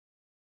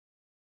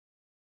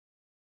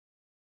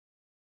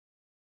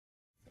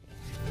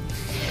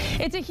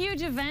It's a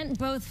huge event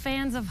both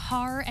fans of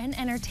horror and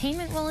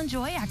entertainment will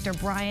enjoy. Actor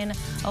Brian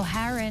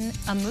O'Halloran,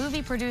 a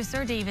movie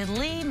producer, David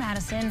Lee,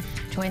 Madison,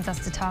 joins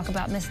us to talk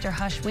about Mr.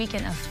 Hush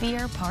Weekend of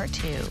Fear Part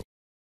 2.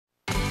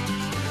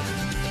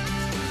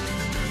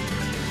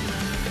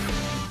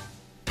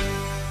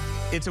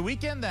 It's a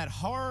weekend that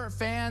horror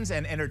fans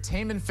and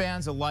entertainment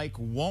fans alike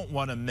won't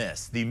want to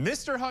miss. The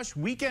Mr. Hush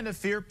Weekend of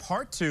Fear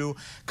Part 2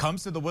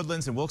 comes to the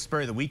Woodlands in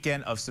Wilkes-Barre the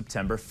weekend of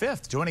September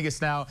 5th. Joining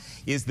us now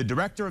is the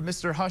director of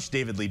Mr. Hush,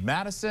 David Lee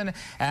Madison,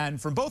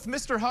 and from both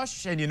Mr.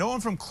 Hush, and you know him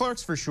from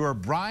Clerks for sure,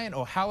 Brian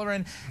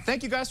O'Halloran.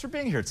 Thank you guys for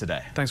being here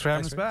today. Thanks for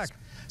having us back.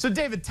 So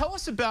David, tell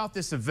us about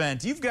this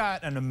event. You've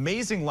got an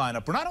amazing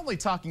lineup. We're not only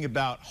talking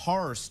about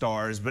horror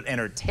stars, but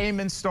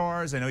entertainment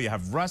stars. I know you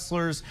have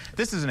wrestlers.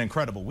 This is an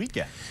incredible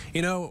weekend.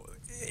 You know,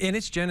 in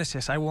its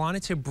genesis, I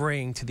wanted to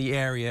bring to the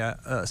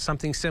area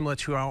something similar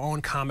to our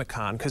own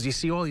Comic-Con, because you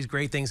see all these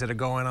great things that are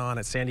going on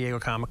at San Diego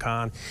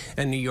Comic-Con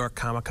and New York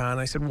Comic-Con.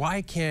 I said,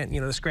 why can't,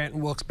 the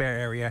Scranton-Wilkes-Barre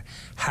area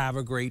have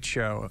a great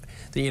show,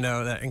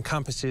 that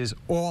encompasses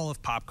all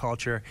of pop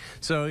culture?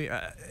 So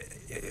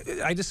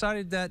I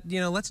decided that,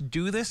 let's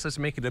do this. Let's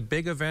make it a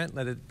big event.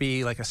 Let it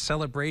be like a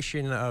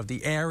celebration of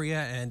the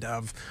area and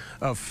of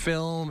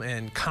film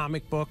and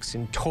comic books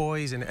and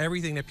toys and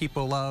everything that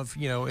people love,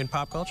 in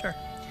pop culture.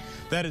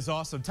 That is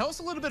awesome. Tell us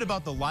a little bit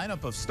about the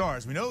lineup of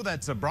stars. We know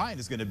that Brian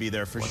is going to be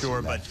there for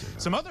sure, but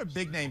some other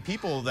big-name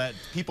people that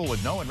people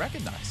would know and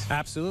recognize.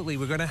 Absolutely.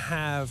 We're going to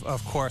have,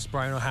 of course,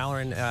 Brian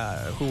O'Halloran,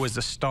 who was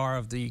the star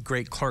of the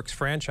great Clerks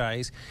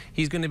franchise.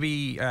 He's going to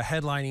be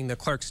headlining the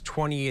Clerks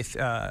 20th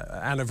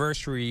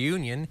anniversary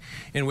reunion,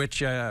 in which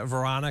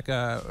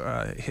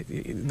Veronica,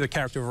 the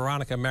character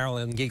Veronica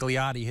Marilyn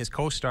Gigliotti, his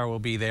co-star, will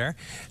be there,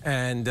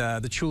 and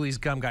the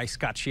Chulies gum guy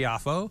Scott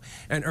Schiaffo,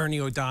 and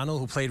Ernie O'Donnell,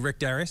 who played Rick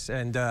Derris,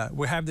 and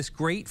we have this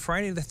great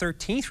Friday the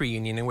 13th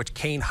reunion in which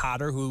Kane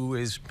Hodder, who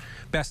is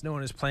best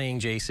known as playing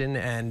Jason,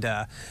 and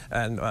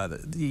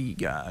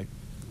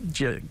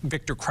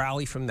Victor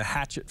Crowley from the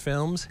Hatchet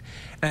films,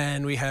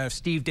 and we have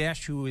Steve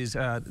Dash, who is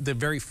the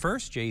very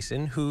first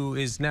Jason, who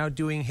is now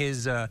doing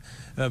his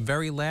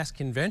very last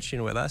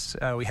convention with us.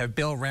 We have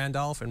Bill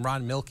Randolph and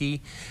Ron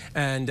Milkey,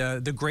 and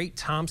the great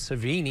Tom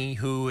Savini,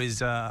 who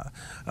is a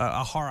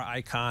horror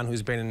icon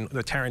who's been in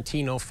the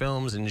Tarantino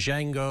films and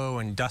Django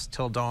and Dusk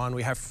Till Dawn.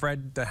 We have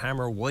Fred the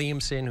Hammer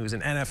Williamson, who's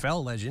an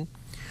NFL legend,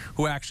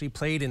 who actually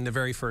played in the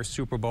very first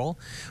Super Bowl.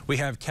 We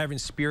have Kevin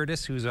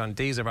Spiritus, who's on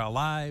Days of Our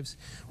Lives.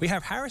 We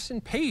have Harrison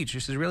Page,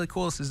 which is really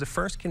cool. This is the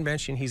first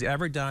convention he's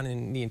ever done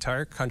in the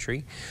entire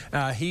country.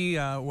 He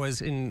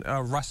was in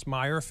Russ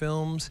Meyer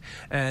films,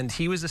 and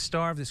he was the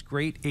star of this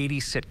great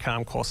 80s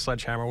sitcom called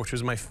Sledgehammer, which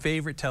was my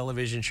favorite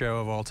television show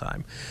of all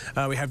time.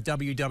 We have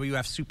WWF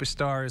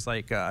superstars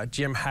like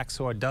Jim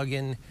Hacksaw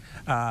Duggan.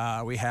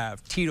 We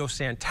have Tito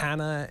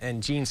Santana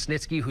and Gene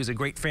Snitsky, who's a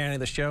great fan of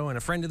the show and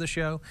a friend of the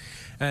show.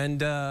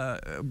 And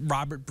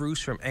Robert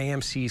Bruce from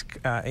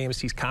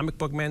AMC's Comic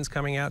Book Men's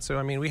coming out. So,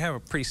 I mean, we have a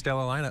pretty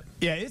stellar lineup.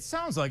 Yeah, it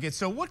sounds like it.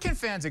 So what can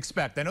fans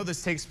expect? I know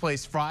this takes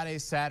place Friday,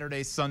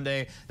 Saturday,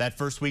 Sunday, that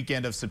first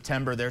weekend of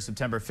September, there,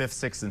 September 5th,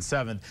 6th, and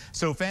 7th.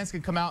 So fans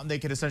can come out and they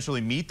can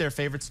essentially meet their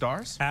favorite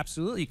stars?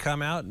 Absolutely.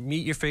 Come out,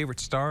 meet your favorite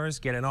stars,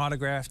 get an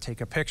autograph,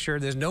 take a picture.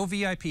 There's no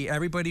VIP.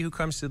 Everybody who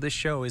comes to this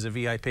show is a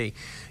VIP.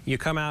 You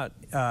come out,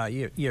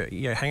 you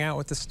hang out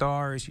with the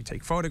stars, you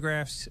take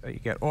photographs, you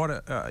get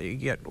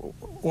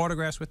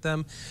autographs with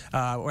them.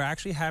 We're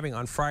actually having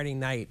on Friday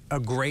night a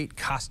great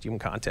costume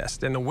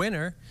contest, and the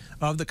winner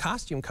of the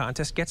costume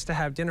contest gets to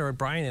have dinner with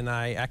Brian and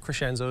I at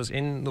Crescenzo's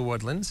in the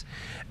Woodlands.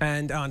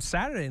 And on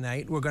Saturday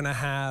night we're going to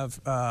have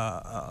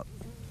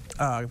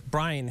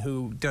Brian,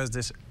 who does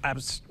this,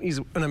 he's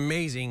an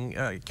amazing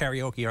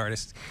karaoke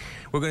artist.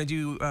 We're going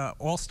to do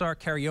all-star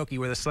karaoke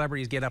where the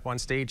celebrities get up on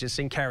stage and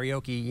sing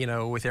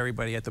karaoke, with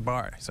everybody at the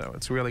bar. So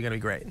it's really going to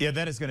be great. Yeah,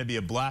 that is going to be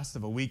a blast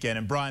of a weekend.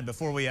 And Brian,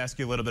 before we ask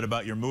you a little bit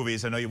about your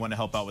movies, I know you want to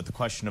help out with the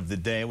question of the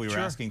day. We were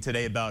asking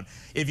today about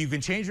if you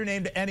can change your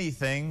name to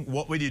anything,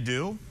 what would you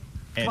do?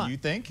 And you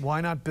think? Why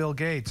not Bill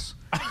Gates?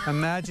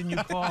 Imagine you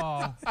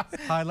call,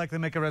 I'd like to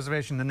make a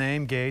reservation, the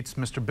name Gates,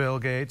 Mr. Bill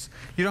Gates.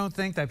 You don't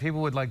think that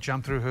people would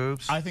jump through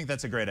hoops? I think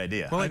that's a great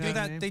idea. Well,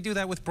 they do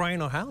that with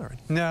Brian O'Halloran.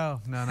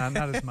 No,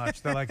 not as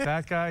much. They're like,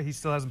 that guy, he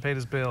still hasn't paid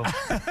his bill.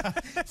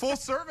 Full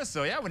service,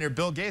 though. Yeah, when you're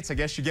Bill Gates, I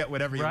guess you get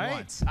whatever you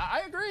want.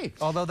 I agree.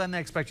 Although then they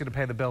expect you to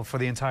pay the bill for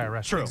the entire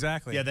restaurant. True.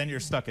 Exactly. Yeah, then you're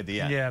stuck at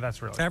the end. Yeah,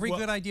 that's really. Every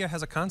good idea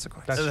has a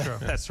consequence. That's true.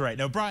 That's right.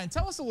 Now, Brian,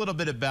 tell us a little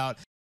bit about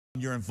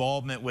your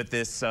involvement with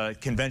this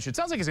convention. It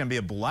sounds like it's going to be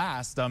a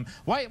blast.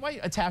 Why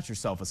attach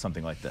yourself with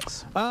something like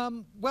this?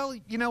 Well,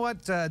 you know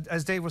what?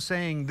 As Dave was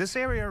saying, this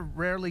area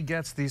rarely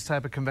gets these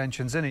type of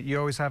conventions in it. You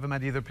always have them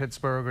at either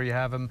Pittsburgh or you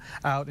have them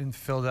out in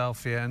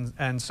Philadelphia.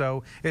 And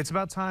so it's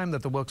about time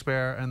that the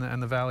Wilkes-Barre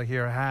and the Valley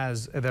here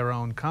has their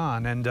own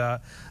con. And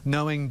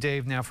knowing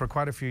Dave now for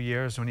quite a few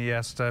years, when he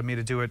asked me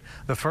to do it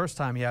the first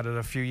time he had it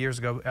a few years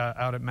ago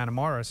out at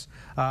Matamoros,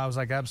 I was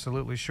like,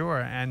 absolutely sure.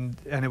 And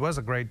it was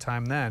a great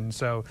time then.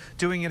 So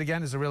doing it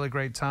again is a really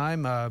great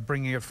time,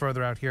 bringing it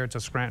further out here to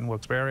Scranton,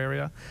 Wilkes-Barre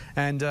area.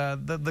 And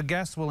the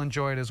guests will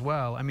enjoy it as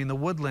well. I mean, the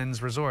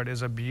Woodlands Resort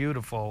is a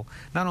beautiful,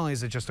 not only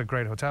is it just a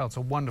great hotel, it's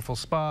a wonderful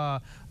spa,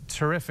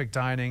 terrific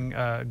dining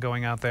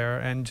going out there.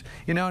 And,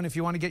 you know, and if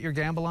you want to get your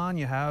gamble on,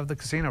 you have the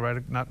casino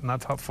right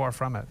not far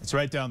from it. It's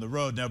right down the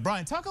road. Now,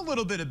 Brian, talk a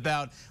little bit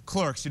about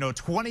Clerks. You know,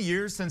 20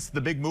 years since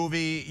the big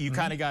movie, you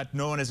kind of got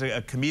known as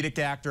a comedic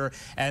actor,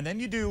 and then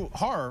you do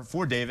horror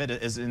for David,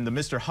 as in the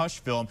Mr. Hush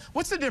film.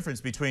 What's the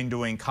difference between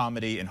doing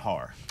comedy and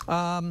horror?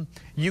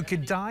 You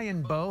could die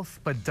in both,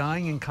 but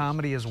dying in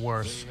comedy is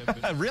worse.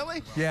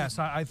 Really? Yes,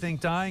 I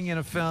think dying in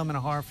a film, in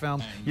a horror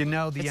film, you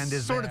know the end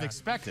is sort there. of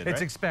expected, It's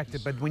right?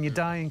 expected, but when you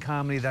die in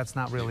comedy, that's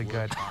not really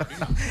good.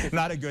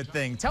 Not a good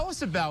thing. Tell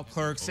us about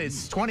Clerks.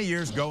 It's 20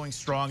 years going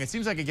strong. It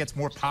seems like it gets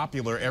more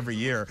popular every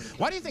year.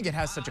 Why do you think it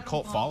has such a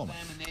cult following?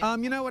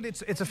 You know what?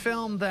 It's a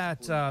film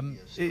that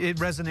it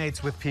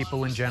resonates with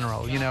people in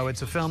general. You know,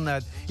 it's a film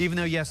that, even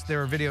though, yes,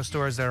 there are video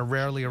stores that are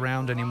rarely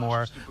around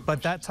anymore,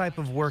 but that type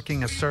of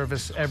working a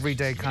service,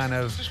 everyday kind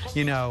of,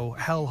 you know,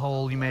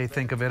 hellhole, you may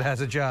think of it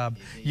as a job,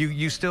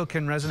 you still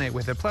can resonate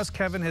with it. Plus,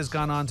 Kevin has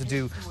gone on to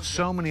do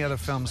so many other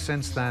films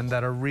since then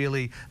that are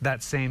really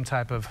that same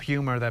type of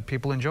humor that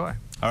people enjoy.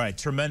 All right,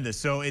 tremendous.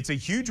 So it's a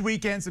huge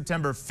weekend,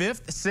 September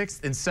 5th,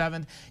 6th, and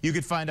 7th. You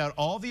can find out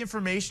all the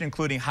information,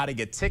 including how to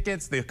get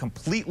tickets, the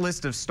complete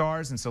list of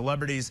stars and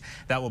celebrities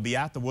that will be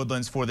at the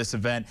Woodlands for this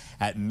event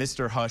at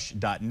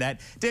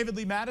MrHush.net. David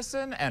Lee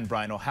Madison and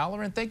Brian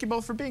O'Halloran, thank you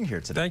both for being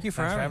here today. Thank you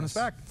for having us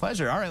back.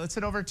 Pleasure. All right, let's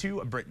head over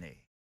to Brittany.